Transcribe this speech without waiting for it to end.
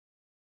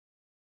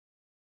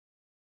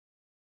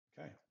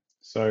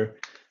So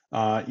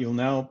you'll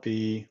now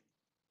be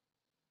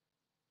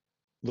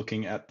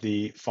looking at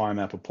the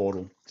FireMapper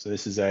Portal. So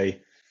this is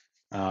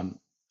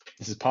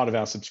part of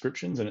our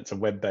subscriptions, and it's a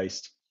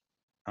web-based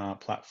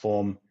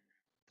platform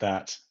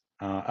that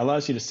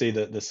allows you to see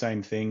the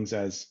same things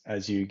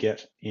as you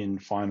get in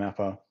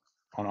FireMapper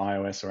on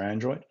iOS or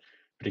Android,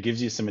 but it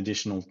gives you some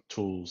additional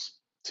tools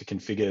to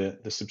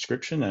configure the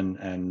subscription,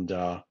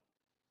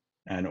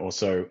 and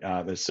also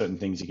there's certain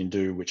things you can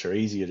do which are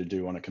easier to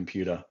do on a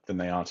computer than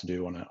they are to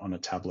do on a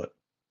tablet.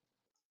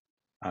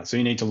 So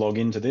you need to log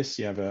into this.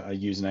 You have a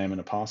username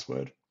and a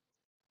password,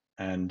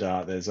 and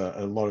there's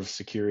a lot of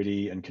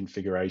security and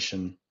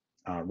configuration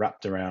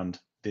wrapped around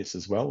this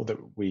as well that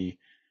we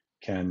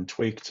can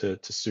tweak to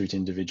suit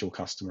individual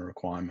customer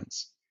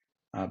requirements.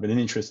 But in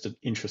interest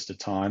of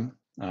time,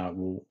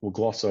 we'll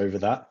gloss over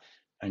that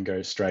and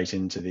go straight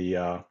into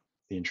the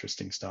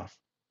interesting stuff.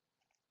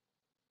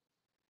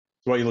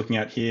 So what you're looking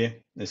at here,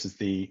 this is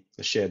the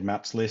shared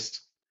maps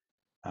list,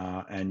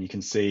 and you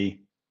can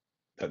see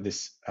that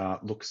this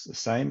looks the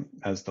same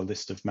as the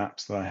list of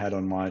maps that I had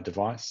on my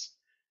device.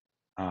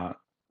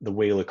 The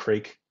Wheeler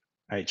Creek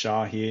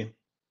HR here,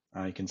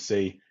 you can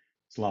see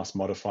it's last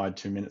modified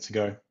 2 minutes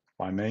ago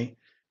by me,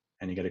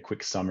 and you get a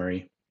quick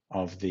summary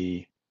of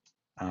the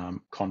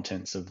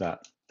contents of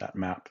that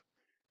map.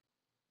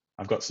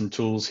 I've got some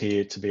tools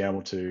here to be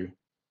able to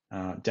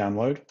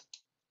download.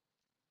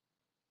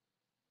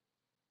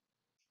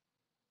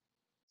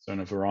 So in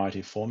a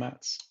variety of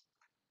formats.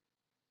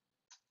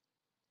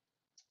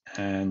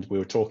 And we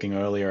were talking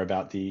earlier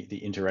about the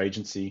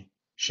interagency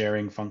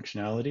sharing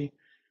functionality.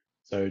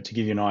 So to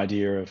give you an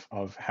idea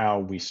of how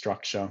we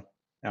structure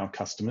our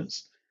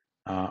customers,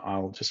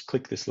 I'll just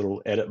click this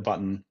little edit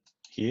button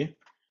here,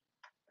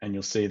 and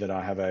you'll see that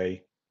I have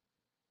a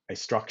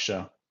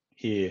structure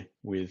here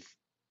with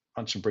a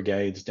bunch of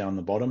brigades down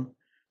the bottom,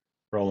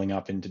 rolling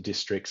up into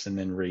districts and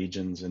then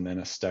regions and then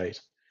a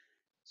state.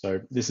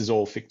 So this is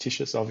all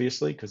fictitious,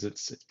 obviously, because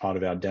it's part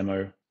of our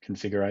demo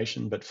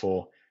configuration. But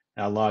for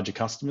our larger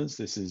customers,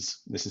 this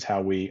is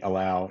how we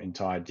allow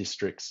entire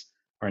districts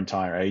or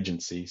entire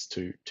agencies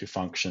to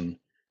function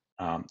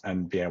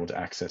and be able to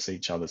access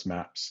each other's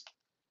maps.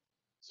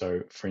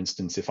 So, for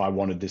instance, if I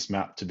wanted this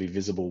map to be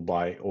visible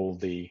by all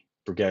the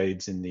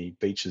brigades in the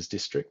Beaches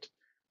district,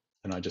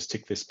 then I just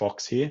tick this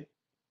box here,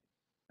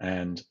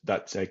 and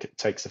that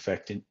takes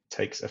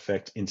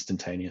effect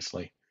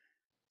instantaneously.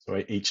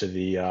 So each of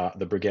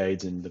the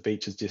brigades in the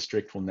Beaches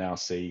district will now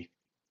see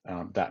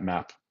that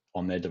map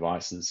on their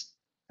devices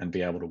and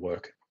be able to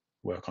work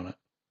on it.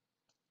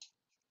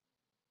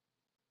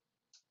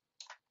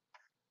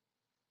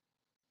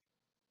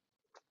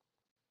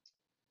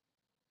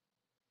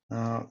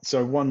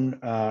 So one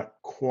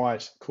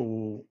quite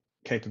cool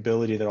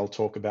capability that I'll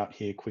talk about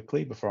here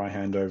quickly before I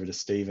hand over to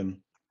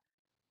Stephen.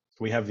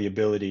 We have the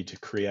ability to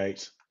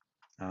create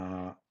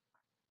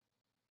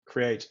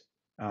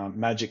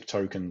magic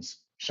tokens,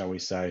 shall we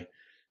say,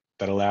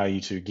 that allow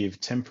you to give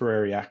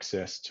temporary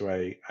access to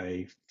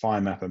a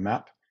FireMapper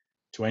map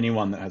to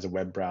anyone that has a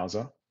web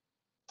browser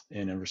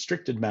in a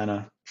restricted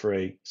manner for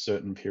a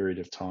certain period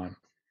of time.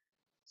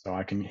 So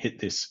I can hit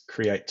this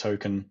create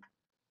token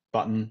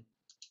button.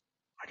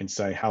 I can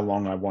say how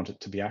long I want it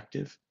to be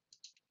active.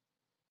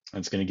 And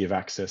it's going to give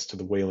access to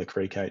the Wheeler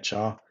Creek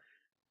HR.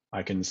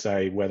 I can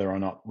say whether or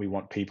not we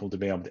want people to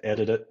be able to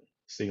edit it,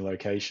 see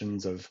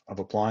locations of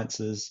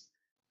appliances,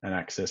 and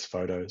access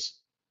photos.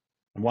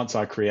 And once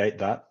I create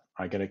that,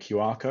 I get a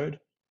QR code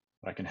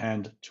that I can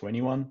hand to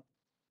anyone,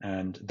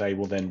 and they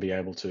will then be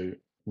able to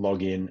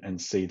log in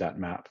and see that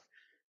map.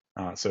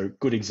 So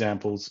good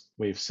examples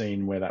we've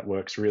seen where that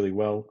works really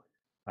well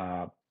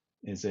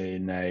is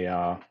in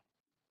a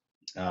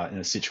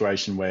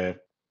situation where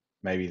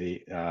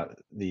maybe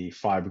the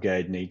fire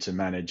brigade need to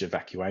manage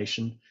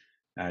evacuation,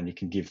 and you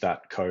can give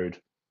that code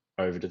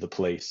over to the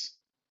police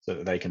so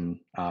that they can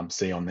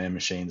see on their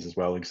machines as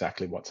well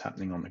exactly what's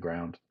happening on the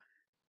ground.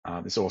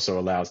 This also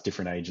allows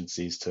different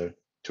agencies to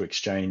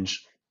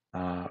exchange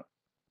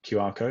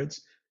QR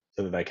codes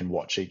so that they can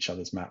watch each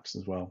other's maps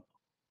as well.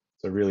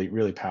 So really,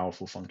 really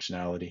powerful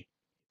functionality.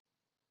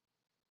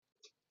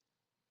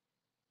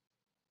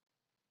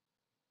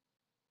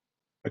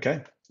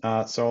 Okay,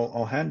 so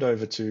I'll hand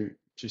over to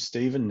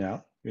Stephen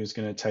now, who's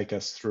going to take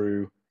us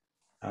through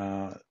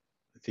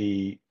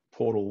the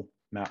portal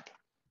map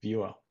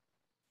viewer.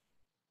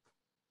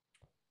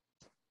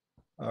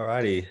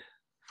 Alrighty,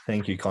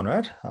 thank you,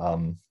 Conrad.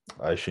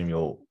 I assume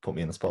you'll put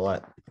me in the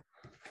spotlight.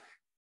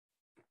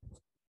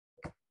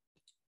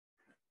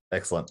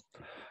 Excellent.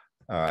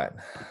 All right,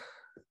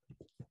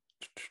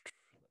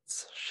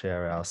 let's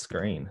share our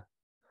screen.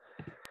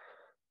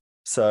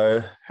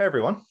 So, hey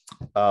everyone,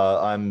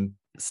 I'm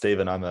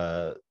Stephen. I'm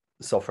a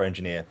software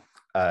engineer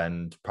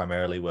and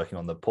primarily working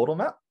on the portal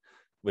map,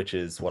 which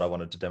is what I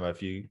wanted to demo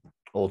for you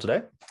all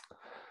today.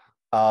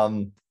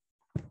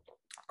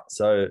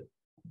 So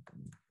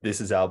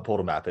this is our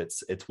portal map.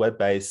 It's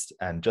web-based,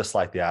 and just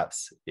like the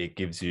apps, it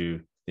gives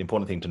you, the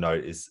important thing to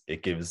note is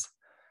it gives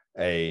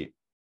a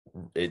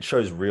it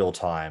shows real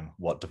time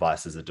what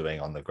devices are doing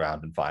on the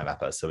ground in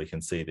FireMapper. So we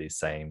can see these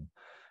same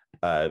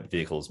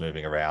vehicles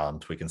moving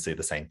around. We can see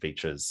the same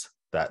features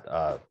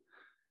that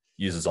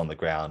users on the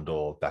ground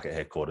or back at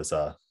headquarters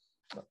are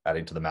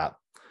adding to the map.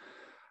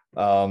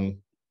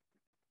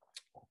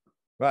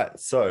 Right,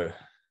 so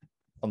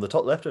on the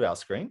top left of our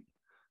screen,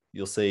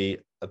 you'll see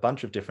a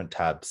bunch of different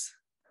tabs,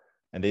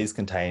 and these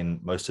contain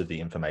most of the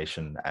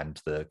information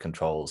and the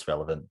controls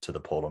relevant to the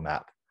portal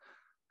map.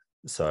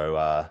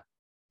 So,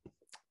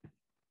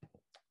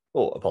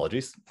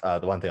 apologies. The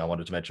one thing I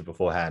wanted to mention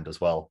beforehand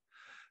as well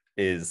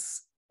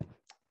is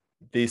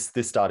this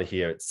data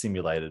here, it's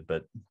simulated,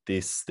 but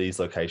these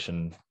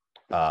location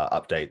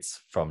updates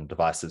from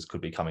devices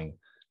could be coming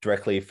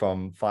directly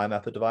from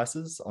FireMapper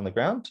devices on the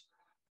ground.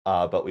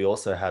 But we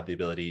also have the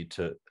ability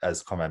to,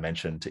 as Conrad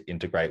mentioned, to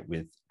integrate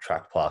with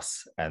Track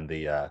Plus and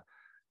the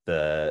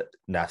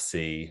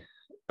NAFC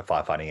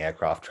firefighting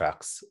aircraft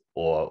tracks,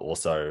 or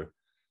also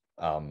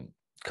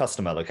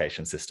customer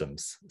location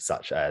systems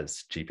such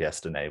as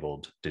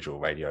GPS-enabled digital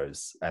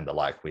radios and the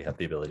like. We have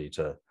the ability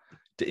to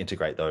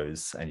integrate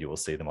those, and you will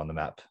see them on the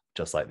map,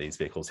 just like these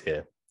vehicles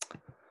here.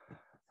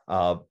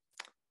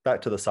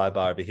 Back to the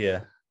sidebar over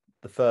here.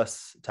 The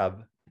first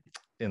tab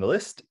in the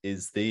list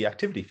is the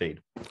activity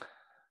feed.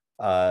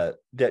 The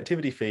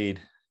activity feed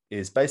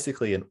is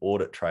basically an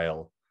audit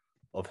trail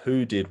of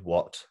who did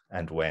what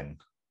and when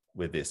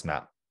with this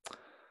map.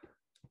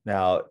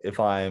 Now, if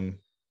I'm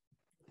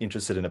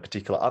interested in a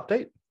particular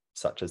update,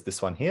 such as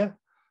this one here,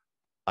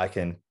 I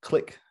can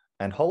click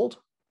and hold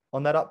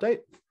on that update,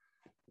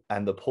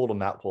 and the portal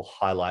map will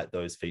highlight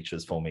those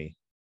features for me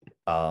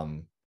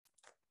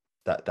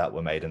that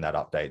were made in that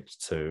update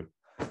to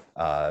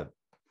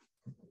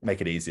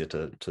make it easier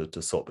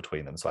to sort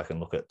between them. So I can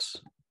look at,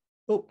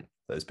 oh,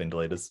 those been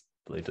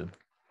deleted,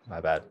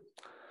 my bad.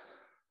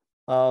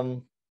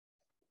 All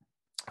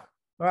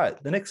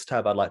right, the next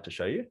tab I'd like to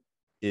show you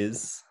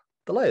is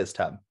the layers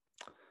tab.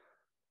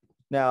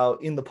 Now,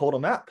 in the portal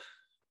map,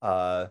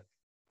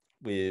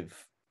 we've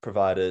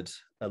provided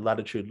a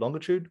latitude,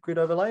 longitude grid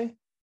overlay.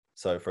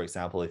 So for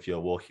example, if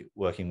you're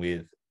working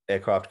with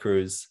aircraft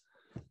crews,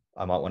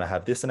 I might want to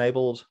have this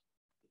enabled,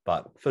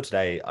 but for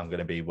today, I'm going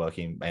to be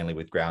working mainly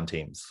with ground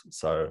teams.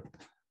 So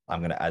I'm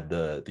going to add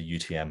the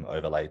UTM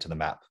overlay to the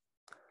map.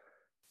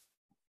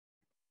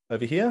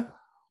 Over here,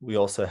 we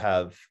also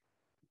have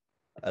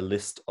a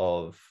list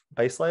of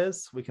base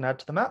layers we can add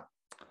to the map.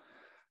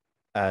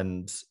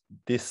 And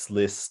this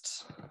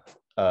list,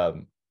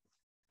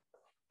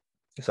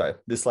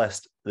 this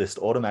list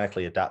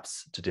automatically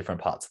adapts to different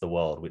parts of the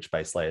world, which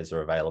base layers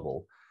are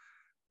available.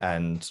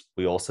 And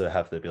we also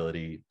have the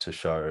ability to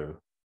show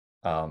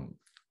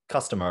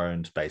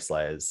customer-owned base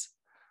layers.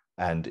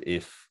 And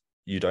if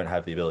you don't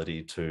have the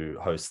ability to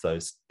host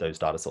those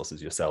data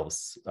sources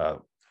yourselves,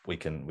 we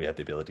have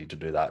the ability to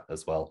do that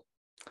as well.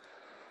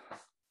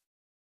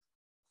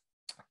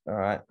 All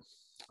right.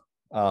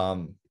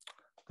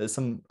 There's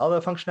some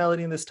other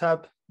functionality in this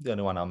tab. The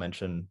only one I'll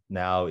mention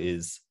now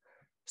is,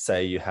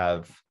 say you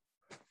have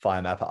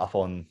FireMapper up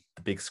on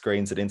the big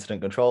screens at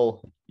incident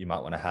control, you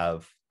might want to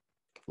have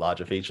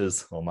larger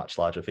features or much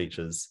larger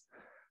features.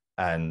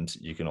 And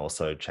you can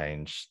also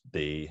change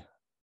the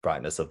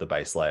brightness of the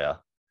base layer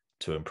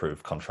to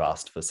improve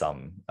contrast for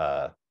some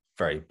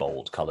very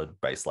bold colored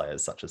base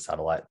layers, such as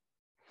satellite.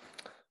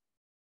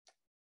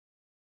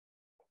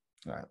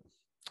 All right.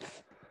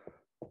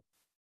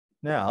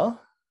 Now,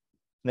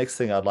 next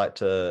thing I'd like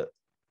to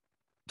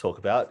talk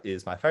about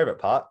is my favorite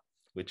part,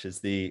 which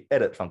is the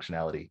edit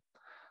functionality.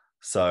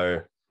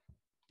 So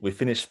we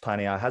finished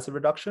planning our hazard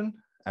reduction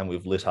and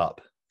we've lit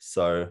up.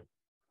 So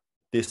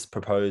this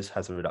proposed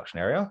hazard reduction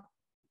area,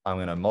 I'm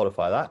going to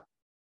modify that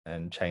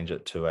and change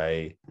it to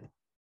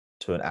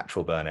an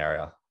actual burn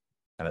area.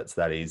 And it's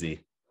that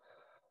easy.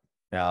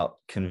 Now,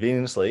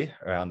 conveniently,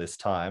 around this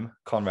time,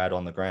 Conrad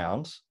on the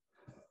ground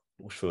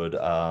should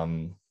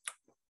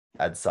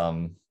add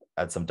some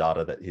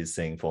data that he's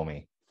seeing for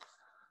me.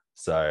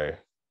 So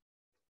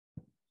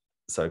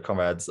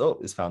Conrad's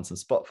has found some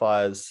spot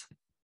fires.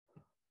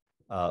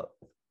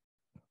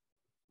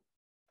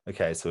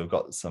 Okay, so we've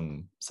got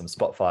some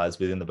spot fires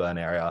within the burn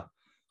area.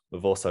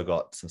 We've also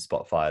got some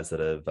spot fires that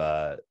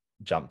have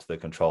jumped the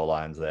control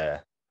lines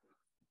there.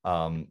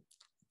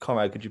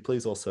 Conrad, could you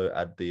please also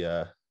add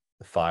the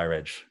fire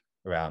edge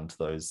around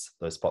those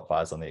spot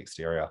fires on the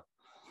exterior?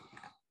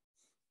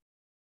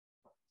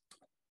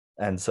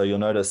 And so you'll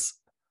notice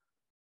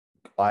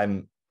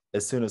as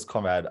soon as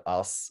Conrad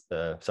adds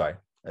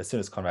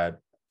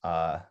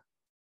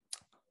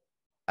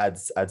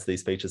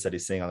these features that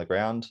he's seeing on the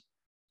ground,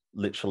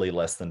 literally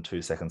less than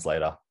 2 seconds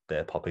later,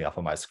 they're popping up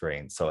on my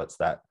screen. So it's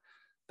that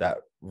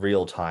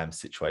real-time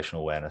situational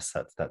awareness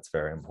that's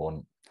very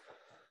important.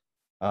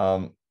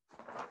 Alrighty,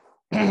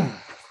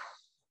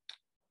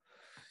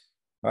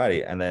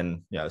 and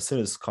then as soon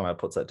as Conrad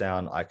puts that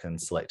down, I can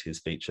select his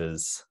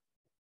features,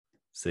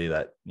 see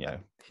that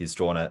he's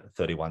drawn it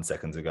 31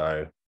 seconds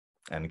ago,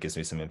 and it gives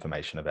me some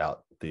information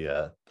about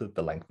the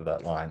length of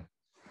that line.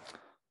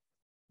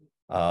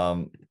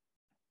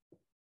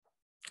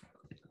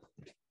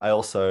 I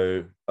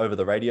also, over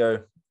the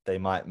radio, they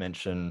might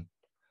mention,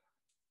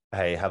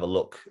 hey, have a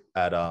look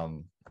at,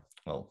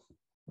 well,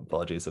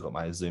 apologies, I've got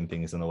my Zoom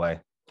things in the way.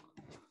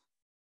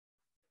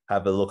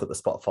 Have a look at the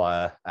spot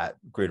fire at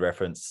grid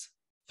reference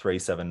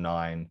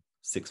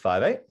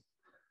 379658.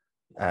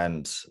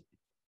 And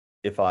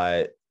if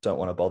I don't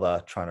want to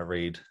bother trying to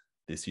read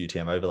this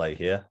UTM overlay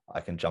here,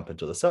 I can jump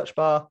into the search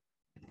bar,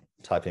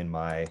 type in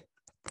my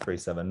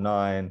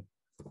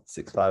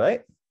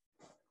 379658,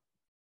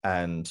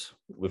 and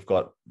we've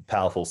got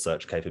powerful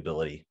search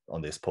capability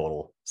on this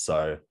portal.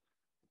 So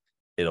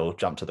it'll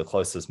jump to the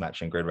closest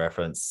matching grid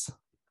reference.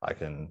 I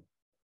can,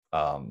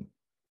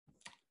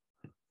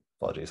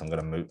 apologies, I'm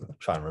going to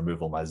try and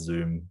remove all my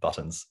Zoom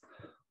buttons.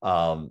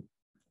 And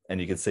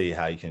you can see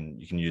how you can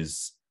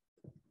use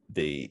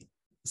the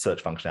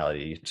search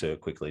functionality to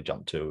quickly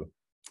jump to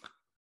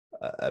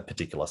a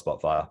particular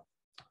spot fire.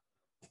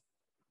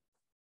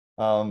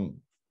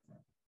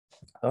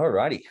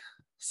 Alrighty,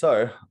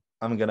 so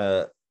I'm going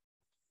to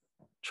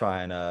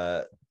try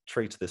and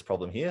treat this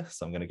problem here.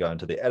 So I'm going to go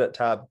into the edit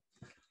tab,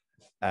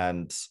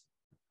 and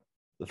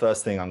the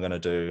first thing I'm going to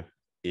do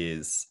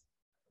is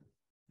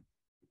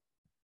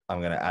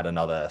I'm going to add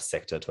another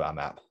sector to our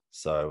map.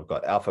 So we've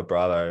got Alpha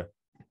Bravo.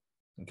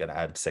 I'm going to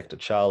add sector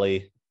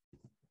Charlie.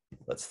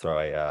 Let's throw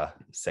a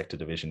sector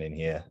division in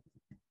here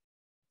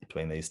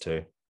between these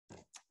two.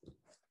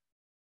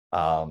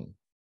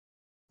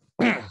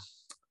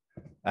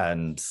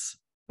 And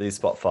these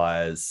spot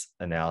fires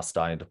are now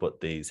starting to put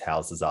these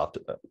houses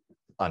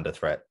under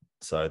threat.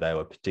 So they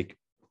were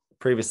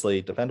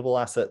previously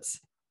defendable assets.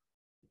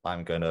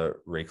 I'm going to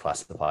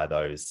reclassify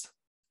those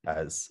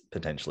as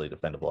potentially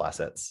defendable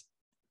assets.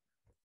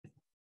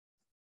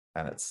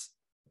 And it's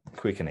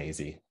quick and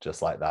easy,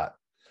 just like that.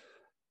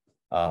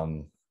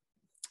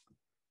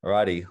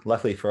 Alrighty,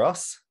 luckily for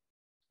us,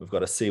 we've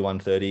got a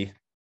C130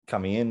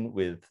 coming in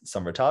with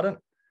some retardant.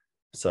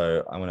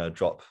 So I'm going to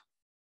drop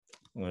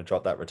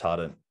that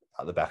retardant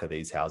at the back of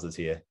these houses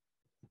here.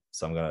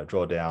 So I'm going to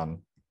draw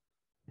down,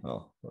 a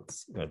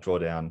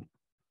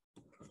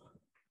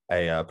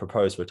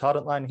proposed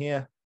retardant line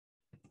here.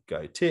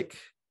 Go tick.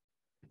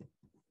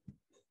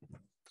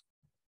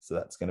 So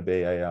that's going to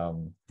be a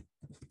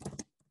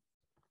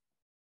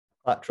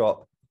flat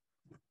drop.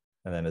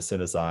 And then as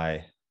soon as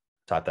I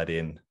type that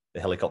in,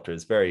 the helicopter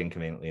is very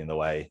inconveniently in the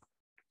way,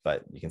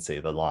 but you can see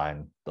the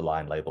line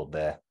labeled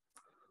there.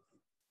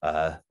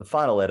 The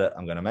final edit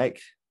I'm going to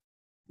make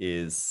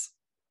is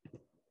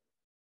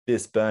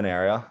this burn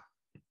area.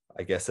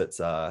 I guess it's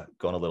gone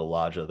a little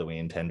larger than we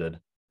intended.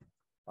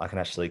 I can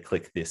actually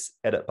click this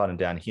edit button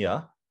down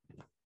here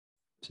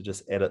to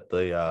just edit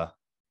the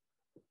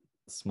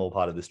small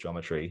part of this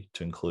geometry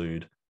to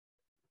include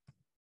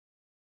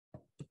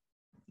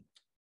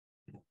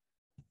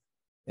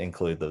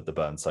the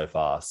burn so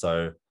far.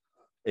 So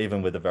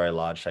even with a very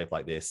large shape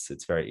like this,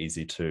 it's very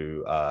easy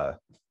to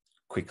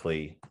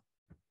quickly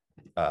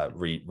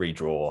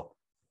redraw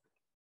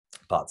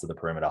parts of the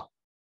perimeter.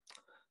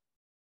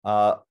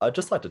 I'd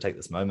just like to take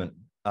this moment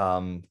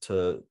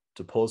to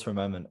pause for a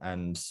moment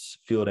and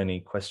field any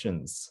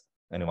questions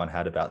anyone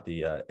had about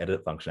the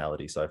edit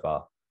functionality so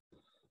far.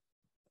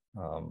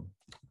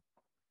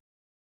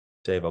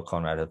 Dave or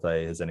Conrad,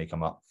 has any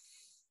come up?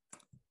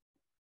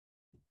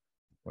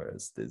 Where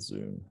is the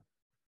Zoom?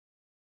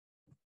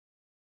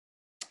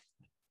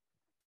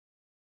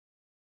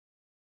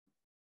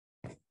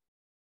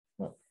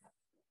 I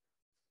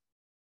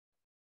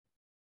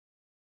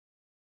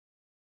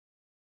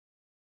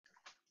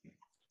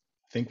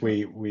think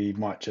we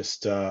might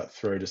just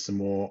throw to some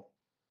more,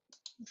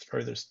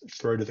 throw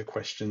to the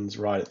questions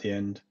right at the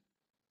end.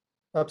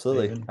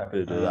 Absolutely, Stephen. Happy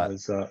to do that.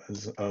 There's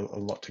a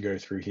lot to go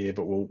through here,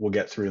 but we'll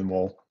get through them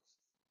all.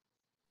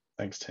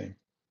 Thanks, team.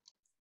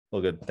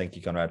 All good. Thank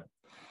you, Conrad.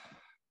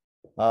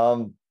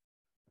 Alrighty.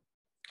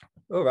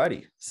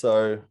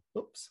 So,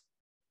 oops.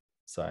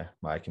 Sorry,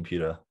 my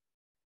computer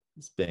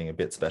is being a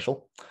bit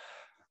special.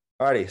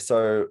 Alrighty.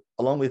 So,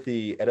 along with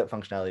the edit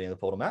functionality in the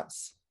portal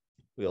maps,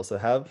 we also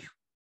have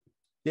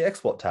the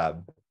export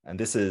tab, and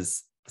this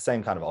is the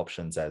same kind of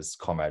options as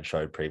Conrad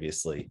showed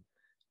previously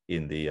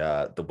in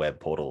the web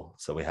portal.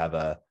 So we have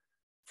a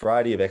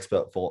variety of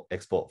export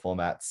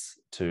formats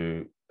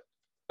to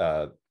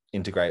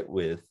integrate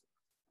with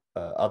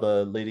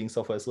other leading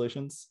software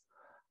solutions.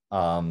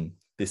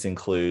 This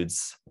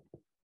includes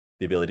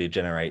the ability to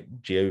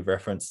generate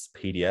georeference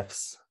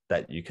PDFs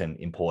that you can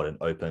import and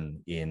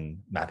open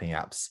in mapping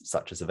apps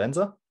such as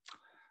Avenza.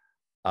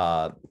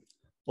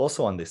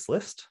 Also on this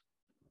list,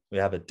 we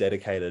have a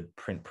dedicated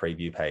print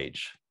preview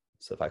page.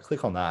 So if I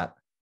click on that,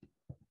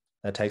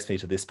 that takes me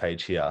to this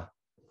page here.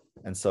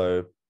 And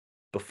so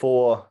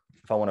before,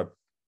 if I want to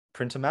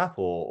print a map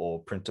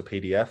or print a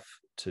PDF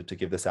to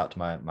give this out to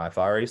my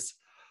fireys,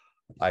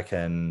 I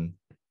can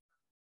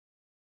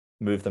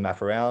move the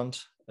map around,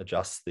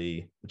 adjust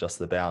the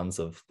bounds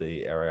of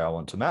the area I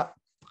want to map.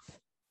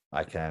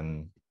 I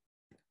can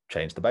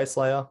change the base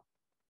layer.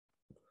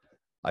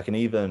 I can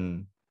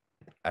even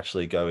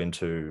actually go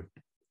into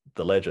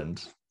the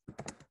legend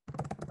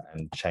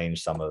and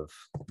change some of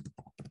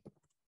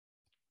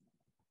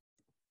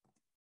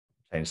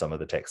change some of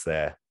the text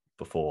there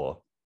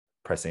before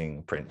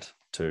pressing print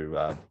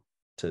to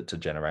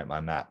generate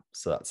my map.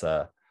 So that's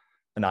a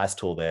nice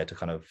tool there to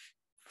kind of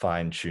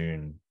fine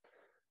tune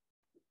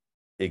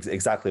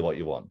exactly what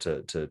you want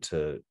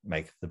to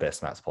make the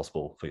best maps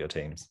possible for your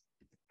teams.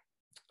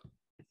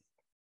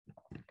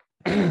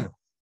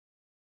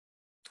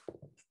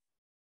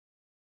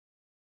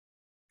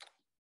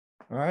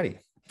 Alrighty.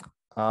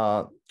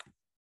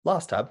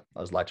 Last tab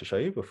I would like to show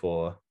you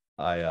before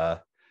I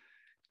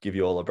give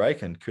you all a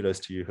break, and kudos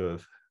to you who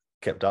have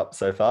kept up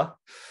so far.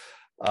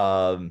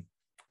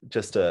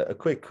 Just a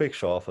quick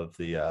show off of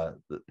the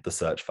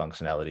search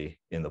functionality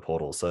in the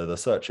portal. So the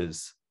search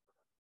is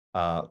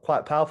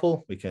quite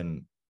powerful. We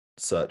can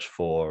search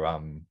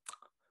for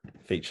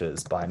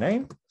features by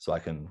name. So I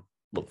can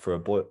look for a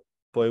boy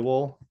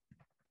wall,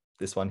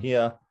 this one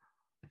here.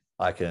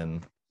 I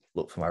can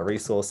look for my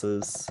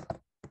resources.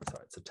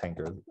 Sorry, it's a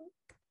tanker.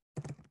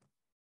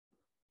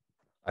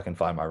 I can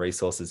find my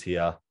resources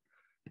here.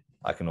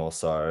 I can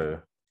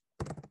also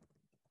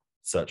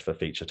search for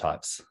feature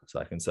types. So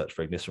I can search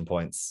for ignition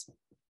points,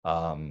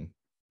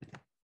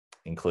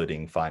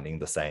 including finding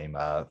the same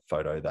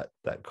photo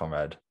that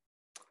Conrad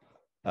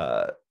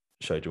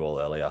showed you all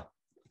earlier.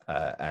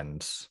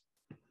 And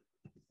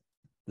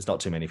there's not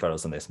too many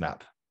photos on this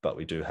map, but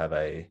we do have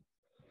a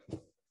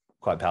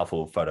quite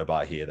powerful photo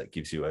bar here that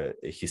gives you a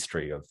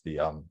history of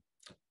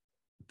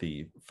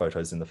the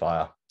photos in the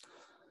fire.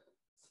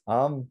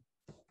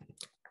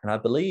 And I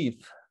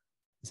believe,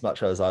 as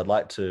much as I'd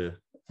like to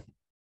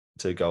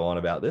go on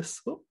about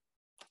this,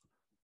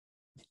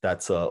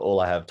 that's all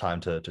I have time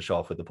to show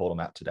off with the portal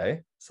map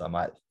today. So I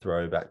might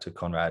throw back to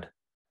Conrad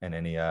and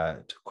any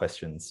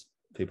questions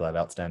people have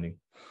outstanding.